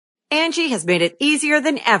Angie has made it easier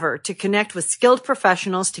than ever to connect with skilled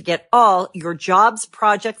professionals to get all your jobs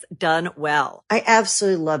projects done well. I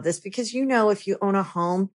absolutely love this because, if you own a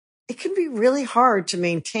home, it can be really hard to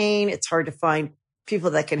maintain. It's hard to find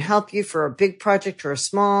people that can help you for a big project or a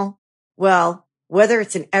small. Well, whether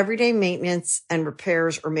it's in everyday maintenance and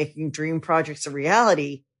repairs or making dream projects a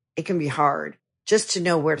reality, it can be hard just to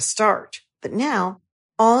know where to start. But now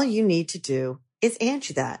all you need to do is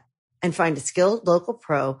Angie that and find a skilled local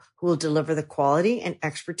pro who will deliver the quality and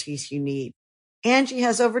expertise you need. Angie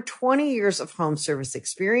has over 20 years of home service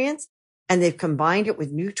experience, and they've combined it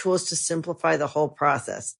with new tools to simplify the whole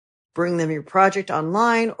process. Bring them your project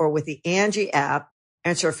online or with the Angie app,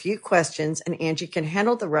 answer a few questions, and Angie can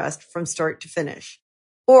handle the rest from start to finish.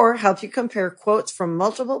 Or help you compare quotes from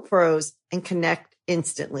multiple pros and connect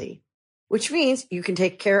instantly, which means you can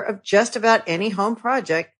take care of just about any home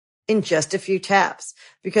project in just a few taps.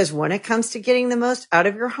 Because when it comes to getting the most out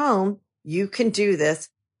of your home, you can do this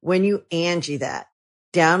when you Angie that.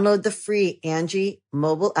 Download the free Angie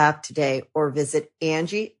mobile app today or visit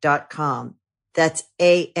Angie.com. That's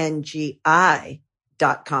ANGI.com.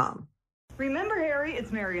 Remember, Harry,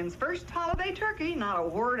 it's Marion's first holiday turkey, not a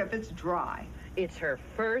word if it's dry. It's her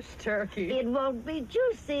first turkey. It won't be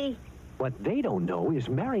juicy. What they don't know is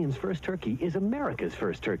Marion's first turkey is America's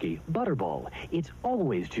first turkey, Butterball. It's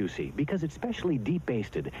always juicy because it's specially deep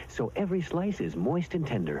basted, so every slice is moist and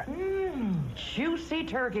tender. Juicy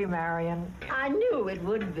turkey, Marion. I knew it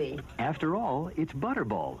would be. After all, it's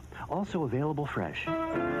Butterball, also available fresh. We're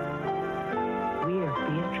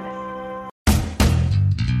Beatrice.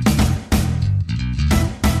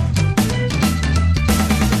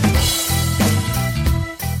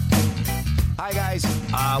 Hi, guys.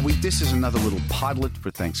 This is another little podlet for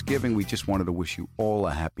Thanksgiving. We just wanted to wish you all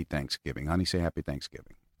a happy Thanksgiving. Honey, say happy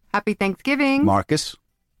Thanksgiving. Happy Thanksgiving. Marcus?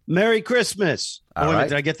 Merry Christmas. All right.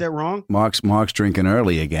 Did I get that wrong? Mark's drinking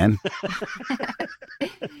early again.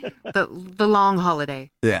 The long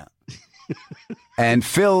holiday. Yeah. And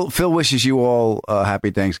Phil wishes you all a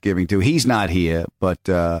happy Thanksgiving, too. He's not here, but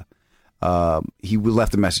he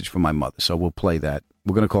left a message for my mother, so we'll play that.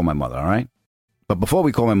 We're going to call my mother, all right? But before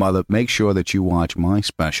we call my mother, make sure that you watch my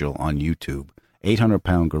special on YouTube,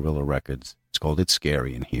 800-Pound Gorilla Records. It's called It's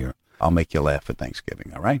Scary in Here. I'll make you laugh for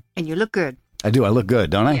Thanksgiving, all right? And you look good. I do. I look good,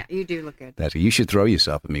 don't I? Yeah, you do look good. You should throw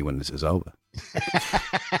yourself at me when this is over.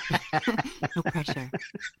 No pressure.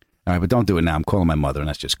 All right, but don't do it now. I'm calling my mother, and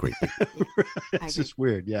that's just creepy. It's just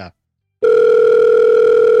weird, yeah.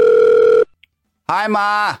 Hi,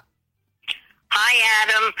 Ma. Hi,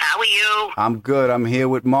 Adam. How are you? I'm good. I'm here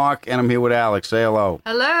with Mark, and I'm here with Alex. Say hello.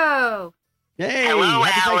 Hello. Hey, Hello,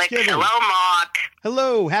 happy Alex. Thanksgiving. Hello, Mark.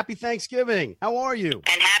 Hello, happy Thanksgiving. How are you?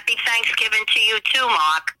 And happy Thanksgiving to you, too,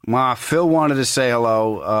 Mark. Ma, Phil wanted to say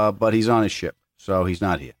hello, but he's on his ship, so he's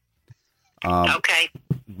not here. Okay.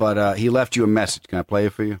 But he left you a message. Can I play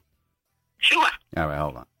it for you? Sure. All right,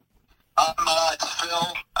 hold on. It's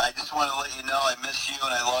Phil. I just want to let you know I miss you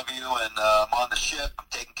and I love you, and I'm on the ship. I'm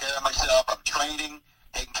taking care of myself. I'm training,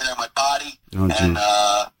 taking care of my body. Oh, geez. And,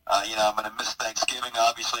 I'm going to miss Thanksgiving,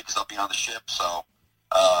 obviously, because I'll be on the ship. So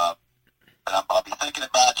I'll be thinking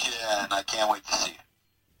about you, and I can't wait to see you.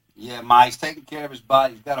 Yeah, Ma, he's taking care of his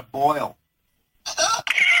body. He's got a boil. Stop!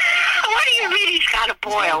 What do you mean he's got a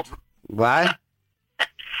boil? What?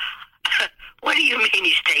 What do you mean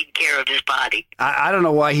he's taking care of his body? I don't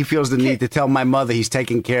know why he feels the need to tell my mother he's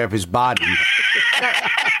taking care of his body.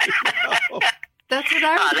 That's what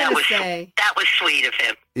I was going to say. That was sweet of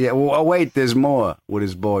him. Yeah, well, wait, there's more with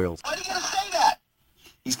his boils. Why are you going to say that?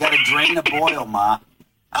 He's got to drain the boil, Ma.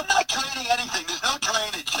 I'm not draining anything. There's no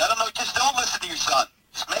drainage. I don't know. Just don't listen to your son.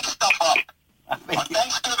 Just make stuff up. On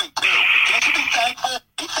Thanksgiving, too. Can't you be thankful?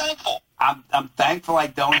 Be thankful. I'm thankful I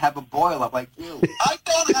don't have a boil up like you. I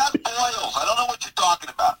don't have boils. I don't know what you're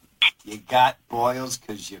talking about. You got boils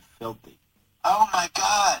because you're filthy. Oh, my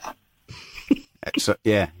God. So,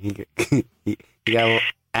 yeah, he got a little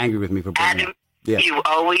angry with me for bringing Adam, it. Yeah. you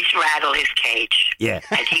always rattle his cage. Yeah.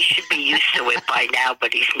 And he should be used to it by now,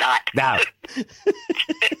 but he's not. Now,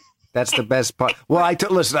 that's the best part. Well,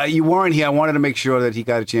 listen, you weren't here. I wanted to make sure that he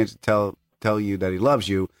got a chance to tell you that he loves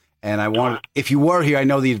you. And I wanted, if you were here, I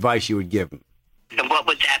know the advice you would give him. And what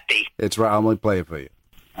would that be? It's right. I'm going to play it for you.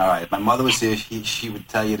 All right. If my mother was here, she would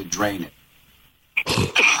tell you to drain it.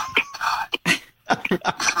 Make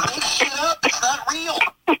shit up. It's not real.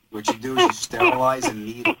 What you do is you sterilize and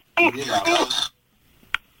knead it out.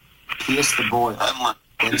 Pierce the boil.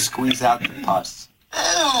 Then squeeze out the pus.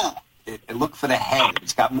 Ew. And look for the head. If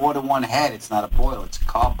it's got more than one head, it's not a boil. It's a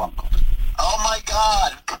carbuncle. Oh, my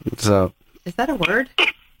God. So. Is that a word?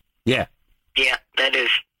 Yeah. Yeah, that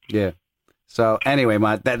is. Yeah. So anyway,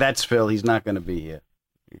 that's Phil. He's not going to be here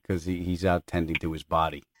because he's out tending to his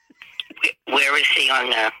body. Where is he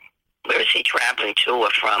on? Where is he traveling to or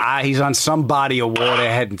from? He's on some body of water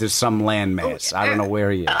heading to some landmass. I don't know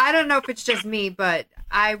where he is. I don't know if it's just me, but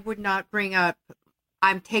I would not bring up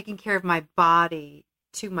I'm taking care of my body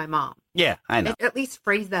to my mom. Yeah, I know. At least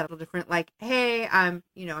phrase that a little different. Like, hey, I'm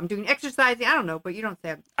doing exercising. I don't know, but you don't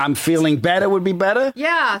say I'm feeling better would be better?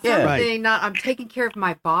 Yeah, something. Yeah. Right. Not I'm taking care of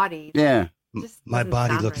my body. Yeah. Just My doesn't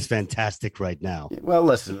body sound looks right. fantastic right now. Well,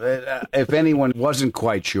 listen, if anyone wasn't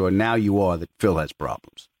quite sure, now you are that Phil has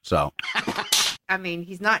problems. So I mean,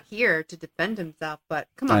 he's not here to defend himself, but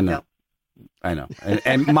come on, I know. Phil. I know.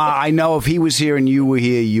 And Ma, I know if he was here and you were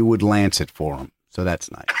here, you would lance it for him. So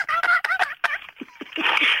that's nice.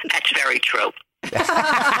 That's very true.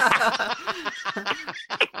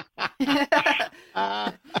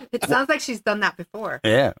 It sounds like she's done that before.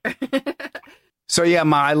 Yeah. So yeah,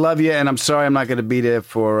 Ma, I love you, and I'm sorry I'm not going to be there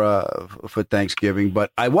for Thanksgiving,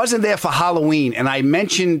 but I wasn't there for Halloween, and I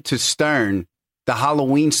mentioned to Stern the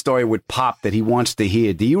Halloween story with Pop that he wants to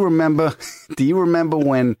hear. Do you remember? Do you remember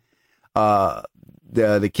when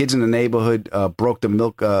the kids in the neighborhood broke the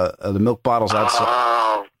milk bottles outside?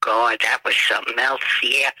 Oh God, that was something else.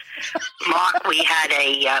 Yeah, Mark, we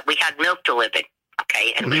had milk delivered.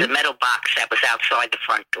 Okay, and it was a metal box that was outside the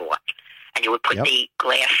front door, and you would put the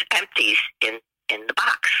glass empties in the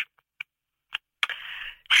box.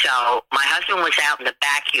 So my husband was out in the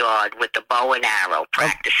backyard with the bow and arrow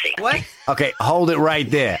practicing. What? Okay, hold it right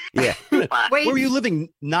there. Yeah. Wait. Where were you living?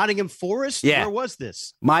 Nottingham Forest? Yeah. Where was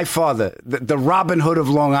this? My father, the Robin Hood of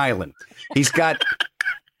Long Island. He's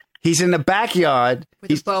in the backyard.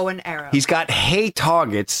 With a bow and arrow. He's got hay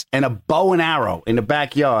targets and a bow and arrow in the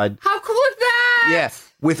backyard. How cool is that? Yeah,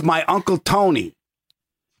 with my Uncle Tony.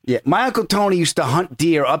 Yeah, my Uncle Tony used to hunt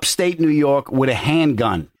deer upstate New York with a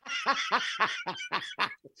handgun.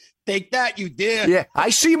 Take that, you dear. Yeah, I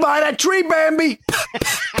see you by that tree, Bambi.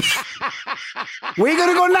 Where you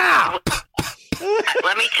gonna go now?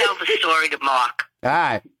 Let me tell the story to Mark. All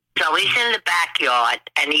right. So he's in the backyard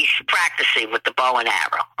and he's practicing with the bow and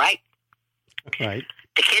arrow, right? Right.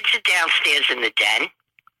 The kids are downstairs in the den,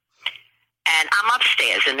 and I'm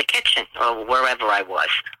upstairs in the kitchen or wherever I was.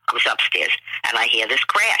 I was upstairs, and I hear this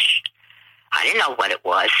crash. I didn't know what it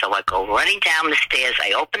was, so I go running down the stairs.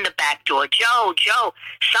 I open the back door. Joe,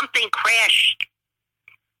 something crashed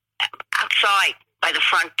outside by the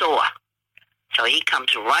front door. So he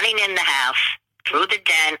comes running in the house, through the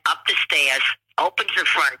den, up the stairs, opens the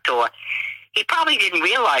front door. He probably didn't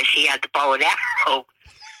realize he had the bow and arrow.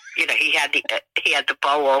 You know, he had the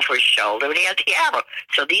bow over his shoulder, and he had the arrow.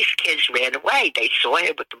 So these kids ran away. They saw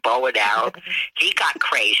him with the bow and arrow. He got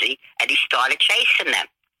crazy, and he started chasing them.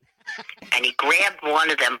 And he grabbed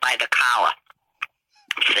one of them by the collar,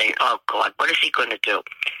 saying, "Oh, God, what is he going to do?"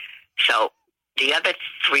 So the other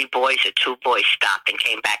two boys stopped and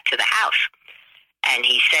came back to the house. And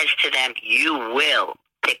he says to them, "You will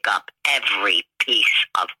pick up every piece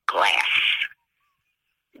of glass."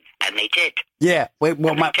 And they did. Yeah. Wait.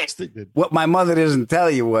 What my mother doesn't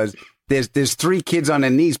tell you was there's three kids on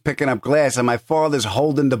their knees picking up glass, and my father's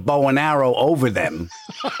holding the bow and arrow over them.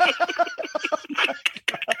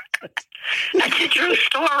 That's a true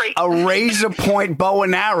story. A razor point bow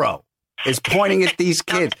and arrow is pointing at these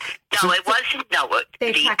kids. No, it wasn't. No,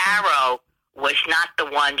 the arrow was not the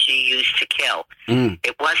ones you used to kill.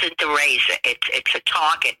 It wasn't the razor. It's a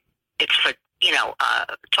target. It's for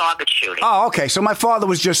target shooting. Oh, okay. So my father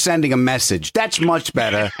was just sending a message. That's much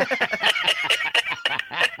better.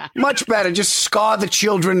 Much better. Just scar the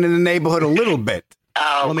children in the neighborhood a little bit.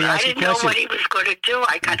 Oh, I didn't know what he was going to do.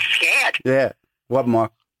 I got scared. Yeah. What,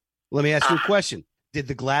 Mark? Let me ask you a question. Did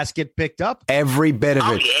the glass get picked up? Every bit of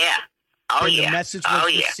it. Yeah. Oh, and yeah. the message was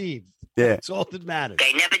received. Yeah. That's all that matters.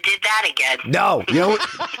 They never did that again. No. You know what?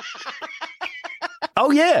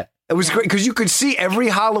 Oh, yeah. It was great because you could see every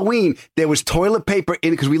Halloween there was toilet paper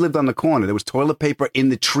in, because we lived on the corner. There was toilet paper in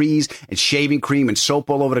the trees and shaving cream and soap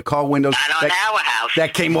all over the car windows. Not on our house.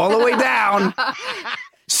 That came all the way down,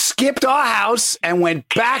 skipped our house, and went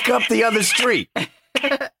back up the other street.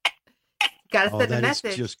 Gotta send a message. That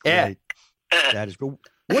is just great. That is great.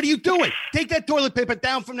 What are you doing? Take that toilet paper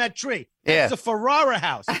down from that tree. Yeah. It's a Ferrara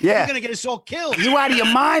house. Yeah. You're going to get us all killed. You out of your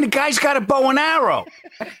mind? The guy's got a bow and arrow.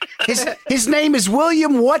 His name is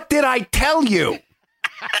William. What did I tell you?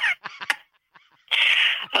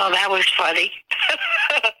 Oh, that was funny.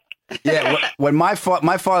 Yeah, when my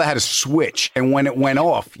father had a switch, and when it went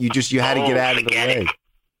off, you had to get out of the way.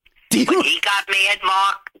 When he got mad,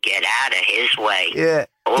 Mark, get out of his way. Yeah.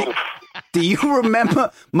 Do you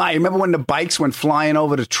remember, remember when the bikes went flying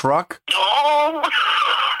over the truck? Oh.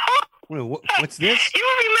 What's this? You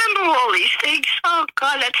remember all these things? Oh,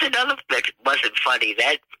 God, that's another thing. It wasn't funny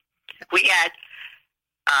then. We had,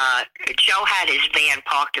 Joe had his van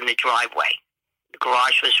parked in the driveway. The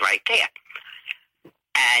garage was right there.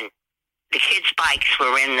 And the kids' bikes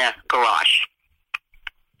were in the garage.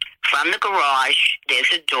 From the garage,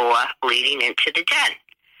 there's a door leading into the den.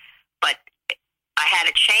 But I had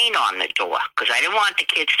a chain on the door because I didn't want the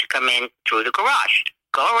kids to come in through the garage.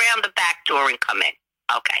 Go around the back door and come in.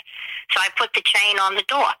 Okay. So I put the chain on the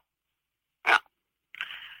door.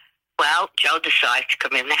 Well, Joe decides to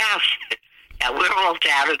come in the house. Now, we're all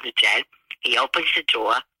down in the den. He opens the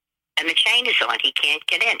door, and the chain is on. He can't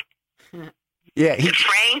get in. Yeah, the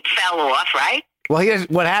frame fell off, right? Well,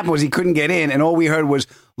 what happened was he couldn't get in, and all we heard was,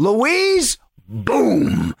 Louise,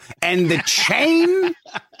 boom. And the chain,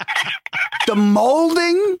 the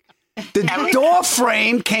molding, the door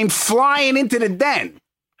frame came flying into the den.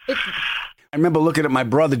 I remember looking at my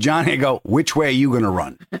brother John and go, which way are you going to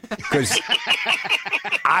run? Because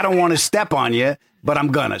I don't want to step on you, but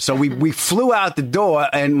I'm going to. So we flew out the door,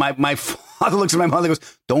 and my father looks at my mother and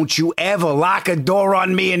goes, don't you ever lock a door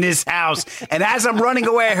on me in this house. And as I'm running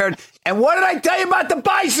away, I heard, and what did I tell you about the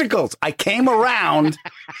bicycles? I came around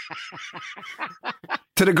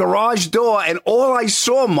to the garage door, and all I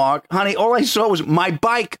saw, Mark, honey, all I saw was my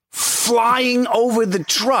bike flying over the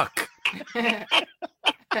truck.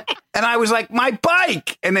 And I was like, my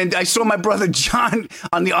bike. And then I saw my brother John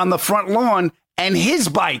on the front lawn, and his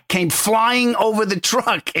bike came flying over the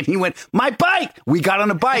truck. And he went, my bike. We got on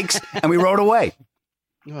the bikes and we rode away.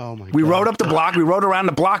 Oh, my God. We rode up the block. We rode around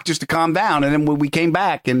the block just to calm down. And then when we came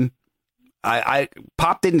back, and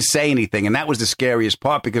Pop didn't say anything. And that was the scariest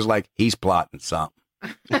part because, like, he's plotting something. No,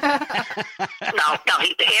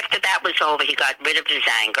 after that was over, he got rid of his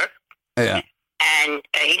anger. Yeah. And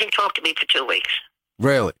he didn't talk to me for 2 weeks.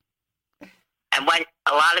 Really? And when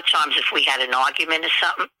a lot of times if we had an argument or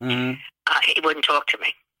something, he wouldn't talk to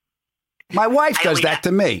me. My wife does that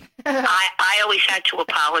to me. I always had to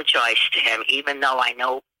apologize to him, even though I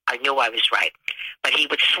knew I was right. But he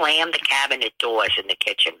would slam the cabinet doors in the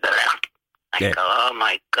kitchen. I go, oh,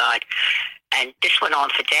 my God. And this went on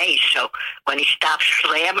for days. So when he stopped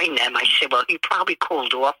slamming them, I said, well, he probably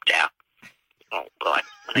cooled off now. Oh, God.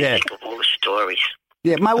 When I think of all the stories.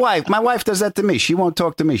 Yeah, my wife does that to me. She won't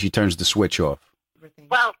talk to me. She turns the switch off.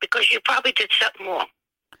 Well, because you probably did something wrong.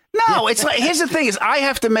 No, it's like, here's the thing is I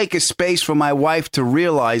have to make a space for my wife to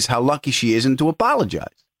realize how lucky she is and to apologize.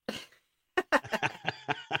 That's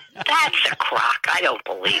a crock. I don't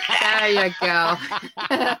believe that. There you go.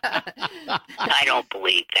 I don't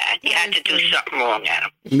believe that. You had to do something wrong, Adam.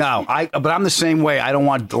 No, but I'm the same way. I don't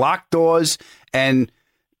want locked doors, and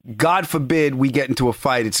God forbid we get into a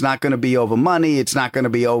fight. It's not going to be over money. It's not going to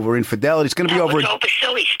be over infidelity. It's going to be over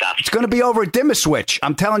silly stuff. It's going to be over a dimmer switch.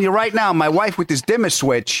 I'm telling you right now, my wife with this dimmer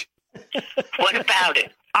switch. What about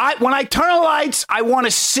it? When I turn on lights, I want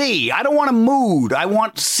to see. I don't want to mood. I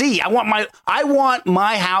want to see. I want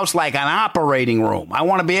my house like an operating room. I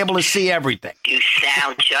want to be able to see everything. You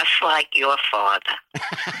sound just like your father.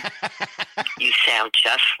 You sound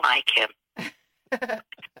just like him.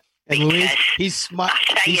 And Louise, he's smiling.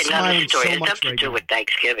 I'll tell you another story. So It has nothing to do with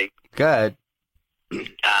Thanksgiving. Good.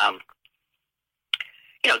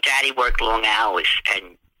 Daddy worked long hours,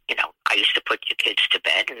 and I used to put your kids to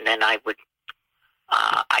bed, and then I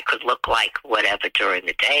could look like whatever during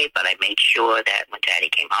the day, but I made sure that when Daddy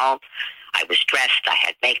came home, I was dressed, I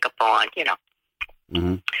had makeup on,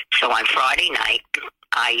 Mm-hmm. So on Friday night,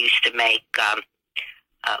 I used to make an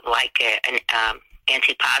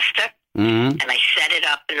antipasto. Mm-hmm. And I set it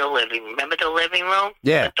up in the living room. Remember the living room?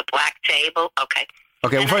 Yeah. With the black table? Okay.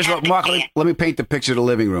 Okay, well, first of all, Mark, let me paint the picture of the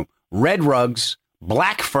living room. Red rugs,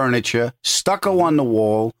 black furniture, stucco on the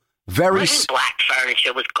wall. It wasn't black furniture.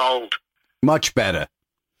 It was gold. Much better.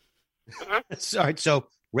 Mm-hmm. Sorry, so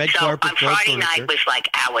red carpet. On Friday night was like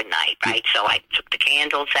our night, right? So I took the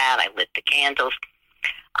candles out. I lit the candles.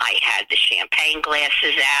 I had the champagne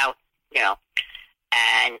glasses out,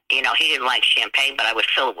 And, he didn't like champagne, but I would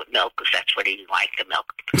fill it with milk because that's what he liked, the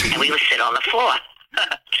milk. And we would sit on the floor.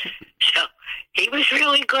 So he was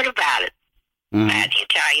really good about it. Mm-hmm. I had the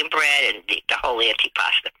Italian bread and the whole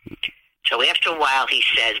antipasta. So after a while, he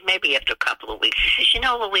says, maybe after a couple of weeks, he says,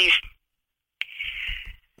 Louise,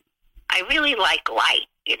 I really like light,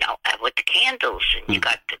 with the candles, and you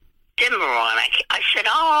got the dimmer on. I said,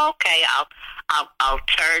 oh, okay, I'll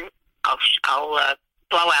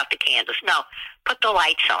blow out the candles. No, put the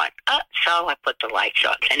lights on. So I put the lights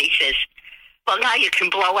on. And he says, well, now you can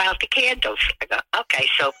blow out the candles. I go, okay,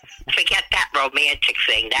 so forget that romantic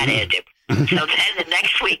thing. That ended. So then the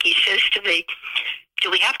next week he says to me,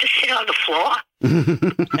 do we have to sit on the floor? So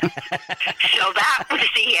that was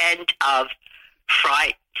the end of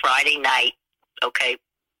Friday night. Okay,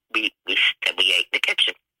 we ate in the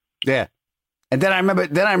kitchen. Yeah. And then I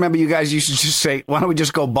remember you guys used to just say, why don't we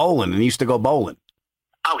just go bowling? And you used to go bowling.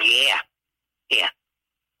 Oh, yeah. Yeah,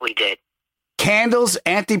 we did. Candles,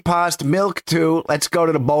 antipasto, milk too. Let's go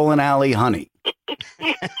to the bowling alley, honey.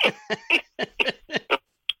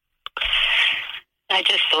 I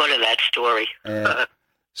just thought of that story.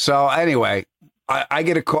 So anyway, I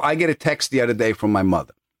get a text the other day from my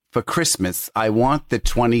mother. For Christmas, I want the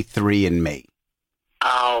 23andMe.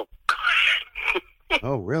 Oh.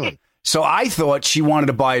 Oh, really? So I thought she wanted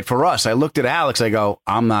to buy it for us. I looked at Alex. I go,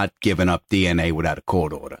 I'm not giving up DNA without a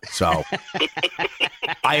court order. So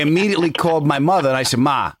I immediately called my mother and I said,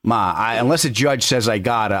 Ma, unless a judge says I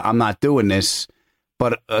gotta, I'm not doing this.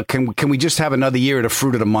 But can we just have another year of the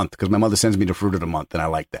fruit of the month? Because my mother sends me the fruit of the month, and I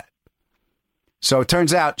like that. So it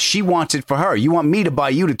turns out she wants it for her. You want me to buy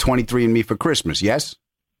you the 23andMe for Christmas, yes?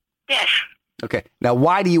 Yes. Okay. Now,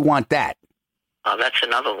 why do you want that? Oh, that's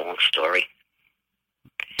another long story.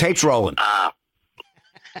 Tape's rolling.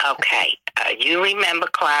 Okay. You remember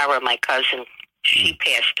Clara, my cousin? She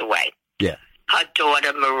passed away. Yeah. Her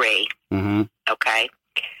daughter, Marie, okay,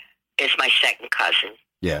 is my second cousin.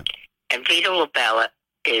 Yeah. And Vita Labella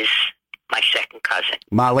is my second cousin.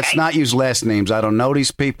 Ma, let's not use last names. I don't know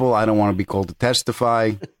these people. I don't want to be called to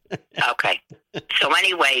testify. Okay. So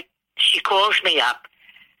anyway, she calls me up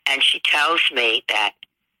and she tells me that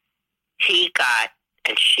she got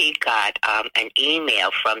an email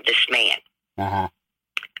from this man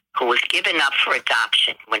who was given up for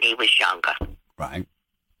adoption when he was younger. Right.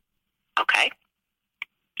 Okay.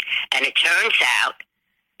 And it turns out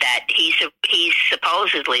that he's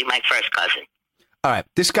supposedly my first cousin. All right.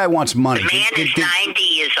 This guy wants money. The man is 90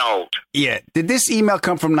 years old. Yeah. Did this email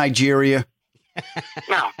come from Nigeria?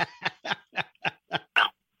 No.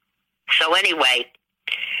 So anyway,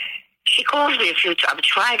 she calls me a few times. I'm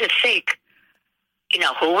trying to think,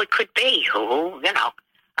 who it could be. Who. I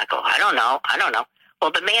go, I don't know.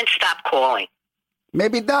 Well, the man stopped calling.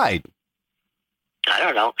 Maybe he died. I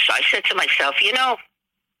don't know. So I said to myself,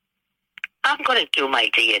 I'm going to do my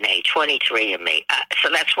DNA, 23andMe. So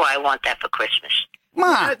that's why I want that for Christmas. Ma,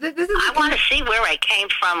 I want to see where I came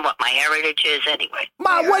from, what my heritage is anyway.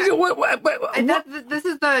 Ma, this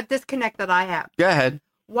is the disconnect that I have. Go ahead.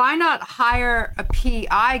 Why not hire a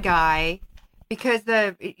PI guy? Because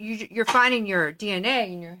you're finding your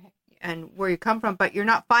DNA and where you come from, but you're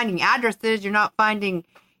not finding addresses. You're not finding,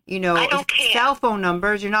 cell phone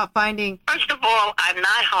numbers. You're not finding. First of all, I'm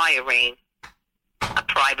not hiring a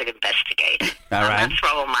private investigator. All right. I'm not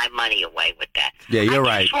throwing my money away with that. Yeah, you're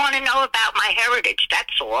right. I just want to know about my heritage.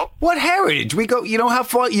 That's all. What heritage? We go. You know how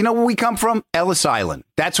far? You know where we come from? Ellis Island.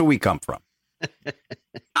 That's where we come from.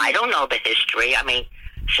 I don't know the history. I mean,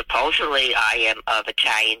 supposedly I am of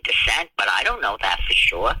Italian descent, but I don't know that for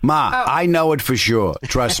sure. Ma, I know it for sure.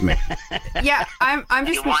 Trust me. Yeah, I'm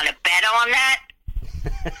just. You want to bet on that?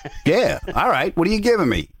 Yeah. All right. What are you giving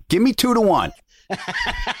me? Give me 2-1.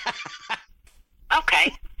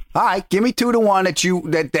 Okay. All right. Give me 2-1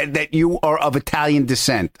 that you are of Italian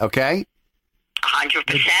descent. Okay.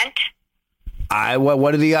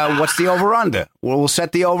 100%. What's the over under? We'll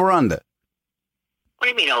set the over under. What do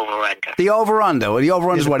you mean over under? The over under. The over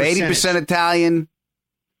under is what? Percentage. 80% Italian,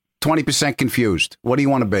 20% confused. What do you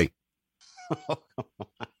want to be? I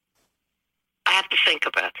have to think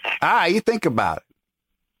about that. All right. You think about it.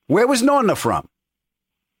 Where was Nonna from?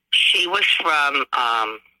 She was from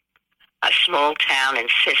a small town in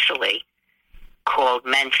Sicily called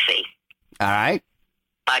Menfi. All right.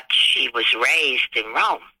 But she was raised in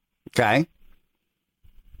Rome. Okay.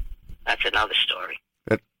 That's another story.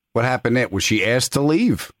 What happened there? Was she asked to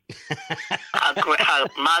leave? Her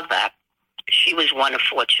mother, she was one of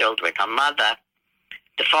 4 children. Her mother,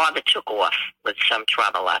 the father took off with some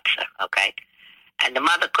travelazza, okay? And the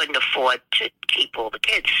mother couldn't afford to keep all the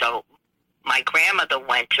kids. So my grandmother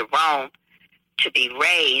went to Rome to be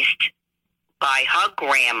raised by her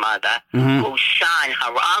grandmother, whose son,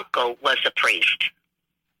 her uncle, was a priest.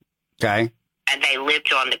 Okay. And they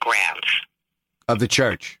lived on the grounds. Of the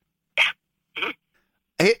church.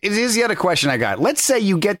 Here's the other question I got. Let's say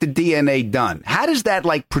you get the DNA done. How does that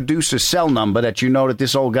produce a cell number that you know that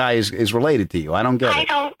this old guy is related to you? I don't get it. I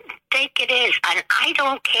don't think it is. I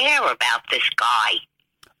don't care about this guy.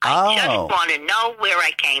 I just want to know where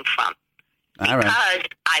I came from. Because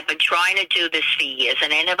I've been trying to do this for years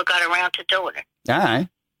and I never got around to doing it. All right.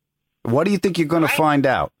 What do you think you're going to find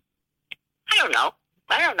out? I don't know.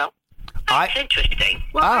 That's interesting.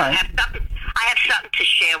 Well, I have something to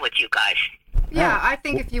share with you guys. Yeah, I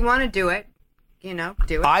think if you want to do it,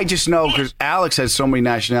 do it. I just know because Alex has so many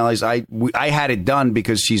nationalities. I had it done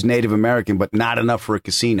because she's Native American, but not enough for a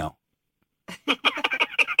casino.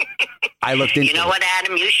 I looked into You know what,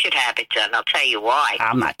 Adam? You should have it done. I'll tell you why.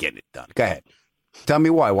 I'm not getting it done. Go ahead. Tell me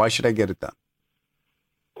why. Why should I get it done?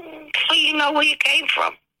 So you know where you came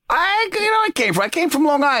from. I came from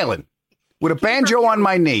Long Island with a banjo on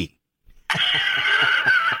my knee.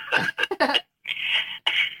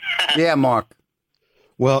 Yeah, Mark.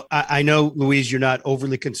 Well, I know, Louise, you're not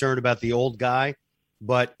overly concerned about the old guy,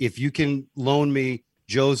 but if you can loan me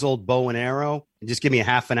Joe's old bow and arrow and just give me a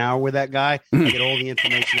half an hour with that guy, I get all the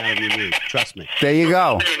information out of your news. Trust me. There you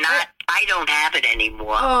go. I don't have it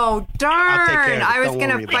anymore. Oh, darn. I'll take care of it. I was Don't going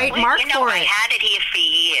worry to about fight it. Mark for I it. had it here for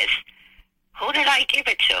years. Who did I give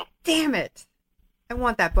it to? Damn it. I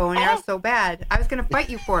want that bow and arrow so bad. I was going to fight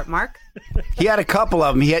you for it, Mark. He had a couple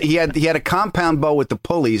of them. He had a compound bow with the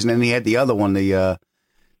pulleys, and then he had the other one, the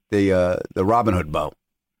Robin Hood bow.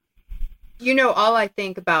 All I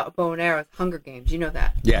think about a bow and arrow is Hunger Games. You know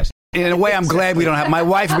that. Yes. In a way, I'm glad we don't have. My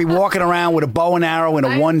wife would be walking around with a bow and arrow and a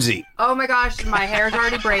onesie. Oh my gosh, my hair's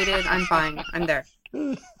already braided. I'm fine. I'm there.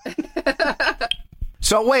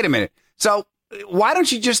 So wait a minute. So why don't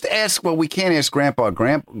you just ask? Well, we can't ask Grandpa or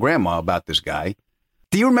Grandma about this guy.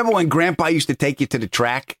 Do you remember when Grandpa used to take you to the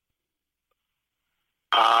track?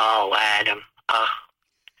 Oh, Adam.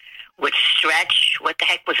 With Stretch. What the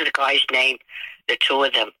heck was the guy's name? The two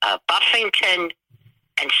of them. Buffington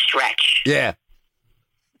and Stretch. Yeah.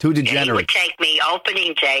 Two And he degenerates. would take me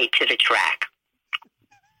opening day to the track.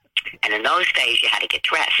 And in those days, you had to get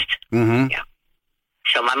dressed. Mm-hmm. Yeah.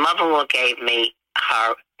 So my mother-in-law gave me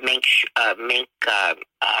her mink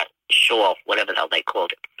shawl, whatever the hell they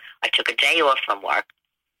called it. I took a day off from work.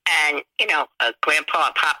 And, Grandpa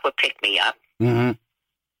and Pop would pick me up. Mm-hmm.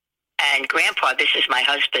 And Grandpa, this is my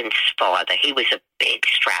husband's father. He was a big,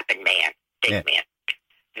 strapping man, big man,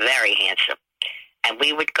 very handsome. And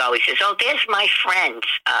we would go. He says, "Oh, there's my friends,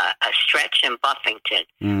 Stretch and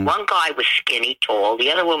Buffington. One guy was skinny, tall.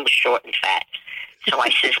 The other one was short and fat." So I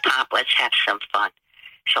says, "Pop, let's have some fun."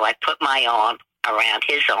 So I put my arm around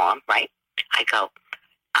his arm, right? I go,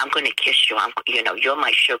 "I'm going to kiss you. You're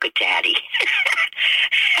my sugar daddy."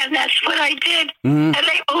 And that's what I did. Mm-hmm. And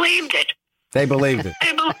they believed it. They believed it.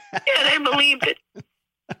 They believed it.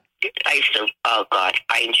 I used to, oh God,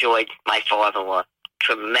 I enjoyed my father-in-law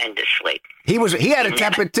tremendously. He had a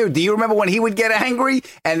temper too. Do you remember when he would get angry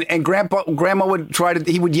and Grandma would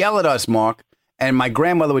he would yell at us, Mark, and my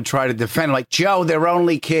grandmother would try to defend, like, Joe, they're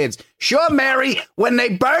only kids. Sure, Mary, when they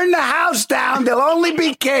burn the house down, they'll only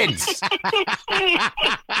be kids.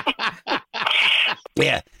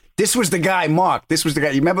 Yeah. This was the guy, Mark. This was the guy.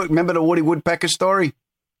 You remember the Woody Woodpecker story?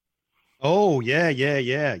 Oh, yeah.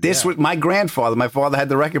 This was my grandfather. My father had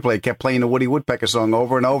the record player, kept playing the Woody Woodpecker song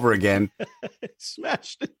over and over again.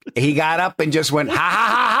 Smashed it. He got up and just went, ha,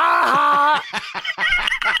 ha, ha,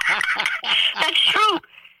 ha. That's true.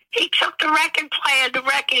 He took the record player,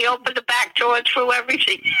 he opened the back door and threw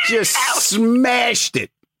everything Just out. smashed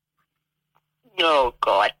it. Oh,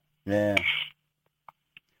 God. Yeah.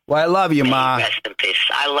 Well, I love you, Ma. Rest in peace.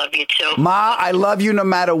 I love you, too. Ma, I love you no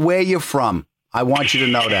matter where you're from. I want you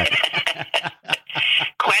to know that.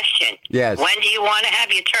 Question. Yes. When do you want to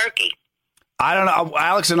have your turkey? I don't know.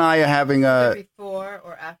 Alex and I are having Before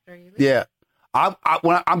or after you leave? Yeah.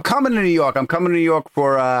 I'm coming to New York. I'm coming to New York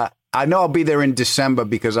for, I know I'll be there in December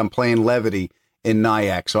because I'm playing Levity in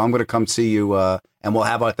Nyack. So I'm going to come see you, and we'll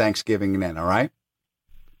have our Thanksgiving then, all right?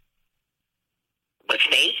 With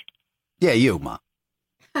me? Yeah, you, Ma.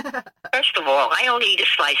 First of all, I only eat a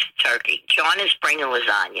slice of turkey. John is bringing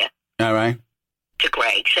lasagna All right. to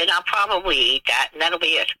Greg's, and I'll probably eat that, and that'll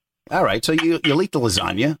be it. All right. So you'll eat the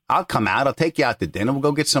lasagna. I'll come out. I'll take you out to dinner. We'll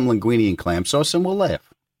go get some linguine and clam sauce, and we'll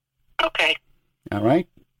laugh. Okay. All right?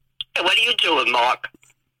 What are you doing, Mark?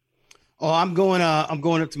 Oh, I'm going up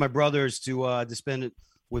to my brother's to spend it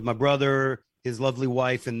with my brother, his lovely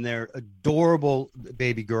wife, and their adorable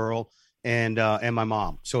baby girl, and my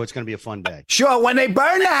mom. So it's going to be a fun day. Sure. When they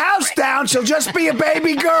burn the house down, she'll just be a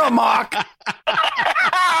baby girl, Mark. All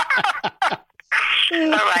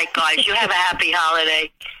right, guys. You have a happy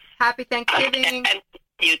holiday. Happy Thanksgiving. And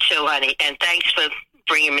you too, honey. And thanks for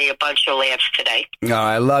bringing me a bunch of laughs today. Oh,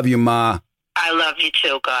 I love you, Ma. I love you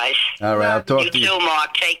too, guys. All right. I'll talk You to you. too,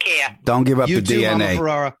 Mark. Take care. Don't give up You the too, Mama DNA.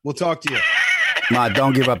 Ferrara. We'll talk to you. Ma,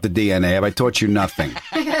 don't give up the DNA. Have I taught you nothing?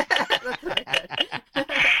 All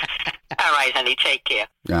right, honey. Take care.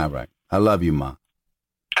 All right. I love you, Ma.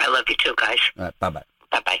 I love you too, guys. All right. Bye-bye.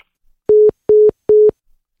 Bye-bye.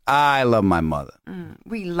 I love my mother.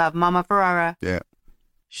 We love Mama Ferrara. Yeah.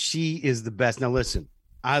 She is the best. Now, listen,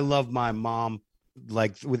 I love my mom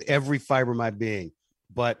like with every fiber of my being.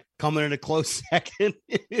 But coming in a close second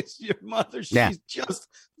is your mother. She's just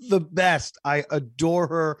the best. I adore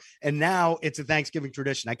her. And now it's a Thanksgiving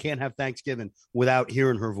tradition. I can't have Thanksgiving without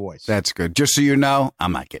hearing her voice. That's good. Just so you know,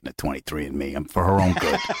 I'm not getting a 23andMe. I'm for her own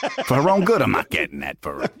good. For her own good, I'm not getting that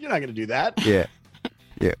for her. You're not going to do that. Yeah.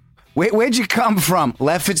 Where'd you come from?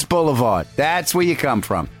 Lefferts Boulevard. That's where you come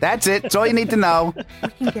from. That's it. That's all you need to know. We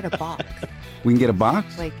can get a box. We can get a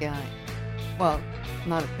box? Like, well,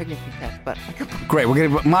 not a pregnancy test, but like a box. Great. We're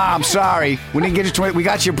gonna. Mom, sorry. We didn't get you. We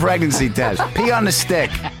got your pregnancy test. Pee on the stick.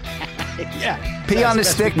 Yeah. Pee on the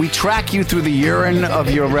stick. We track you through the urine of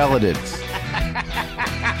your relatives.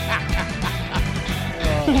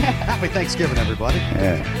 Happy Thanksgiving, everybody.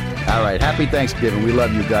 Yeah. All right. Happy Thanksgiving. We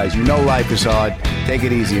love you guys. You know life is hard. Take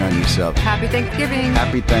it easy on yourself. Happy Thanksgiving.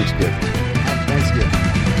 Happy Thanksgiving. Happy Thanksgiving.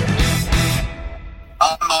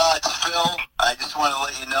 It's Phil. I just want to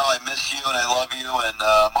let you know I miss you and I love you, and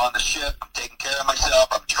I'm on the ship. I'm taking care of myself.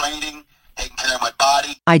 I'm training, taking care of my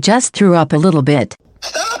body. I just threw up a little bit.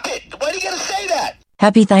 Stop it! Why do you gotta say that?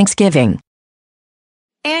 Happy Thanksgiving.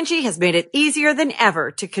 Angie has made it easier than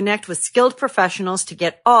ever to connect with skilled professionals to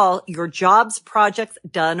get all your jobs projects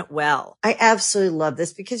done well. I absolutely love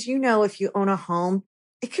this because, you know, if you own a home,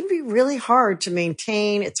 it can be really hard to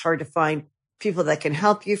maintain. It's hard to find people that can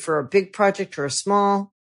help you for a big project or a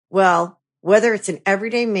small. Well, whether it's in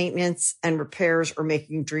everyday maintenance and repairs or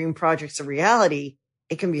making dream projects a reality,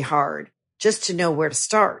 it can be hard just to know where to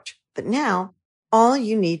start. But now all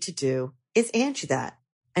you need to do is Angie that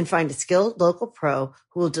and find a skilled local pro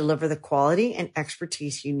who will deliver the quality and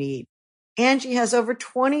expertise you need. Angie has over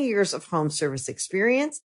 20 years of home service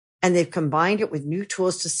experience, and they've combined it with new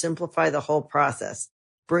tools to simplify the whole process.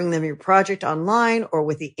 Bring them your project online or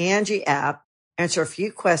with the Angie app, answer a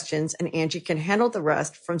few questions, and Angie can handle the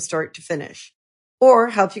rest from start to finish. Or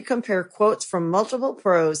help you compare quotes from multiple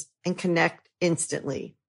pros and connect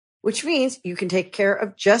instantly, which means you can take care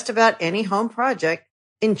of just about any home project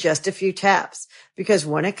in just a few taps. Because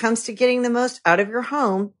when it comes to getting the most out of your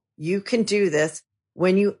home, you can do this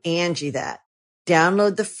when you Angie that.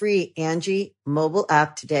 Download the free Angie mobile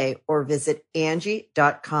app today or visit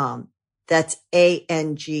Angie.com. That's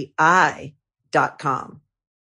ANGI.com.